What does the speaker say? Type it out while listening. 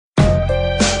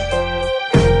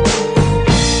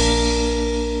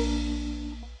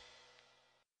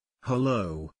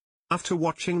Hello. After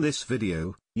watching this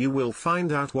video, you will find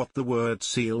out what the word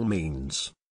seal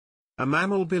means. A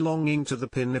mammal belonging to the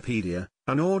Pinnipedia,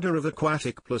 an order of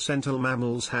aquatic placental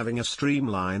mammals having a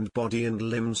streamlined body and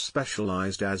limbs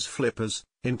specialized as flippers,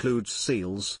 includes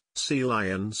seals, sea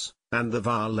lions, and the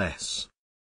valves.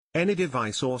 Any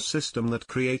device or system that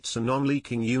creates a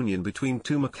non-leaking union between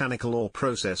two mechanical or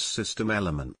process system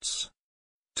elements.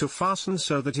 To fasten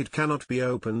so that it cannot be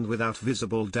opened without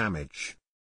visible damage.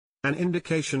 An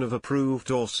indication of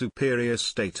approved or superior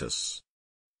status.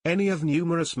 Any of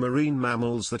numerous marine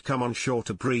mammals that come on shore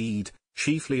to breed,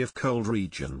 chiefly of cold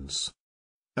regions.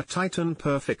 A tight and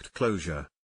perfect closure.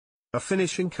 A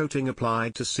finishing coating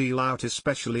applied to seal out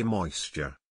especially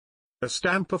moisture. A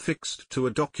stamp affixed to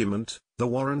a document, the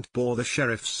warrant bore the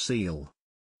sheriff's seal.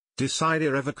 Decide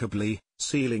irrevocably,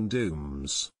 sealing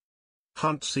dooms.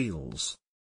 Hunt seals.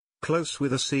 Close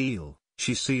with a seal,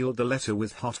 she sealed the letter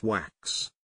with hot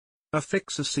wax.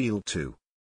 Affix a seal to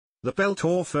the belt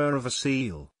or fur of a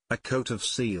seal, a coat of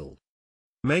seal.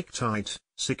 Make tight,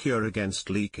 secure against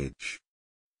leakage.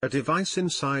 A device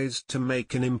incised to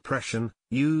make an impression,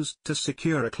 used to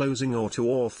secure a closing or to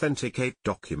authenticate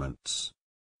documents.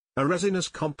 A resinous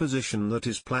composition that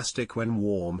is plastic when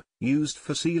warm, used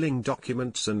for sealing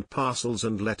documents and parcels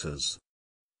and letters.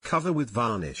 Cover with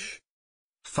varnish.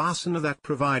 Fastener that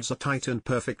provides a tight and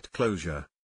perfect closure.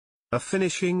 A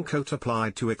finishing coat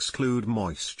applied to exclude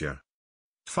moisture.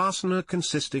 Fastener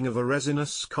consisting of a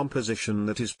resinous composition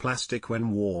that is plastic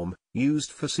when warm,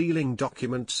 used for sealing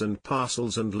documents and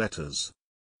parcels and letters.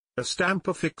 A stamp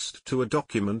affixed to a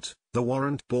document, the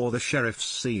warrant bore the sheriff's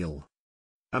seal.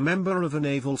 A member of a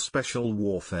naval special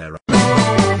warfare.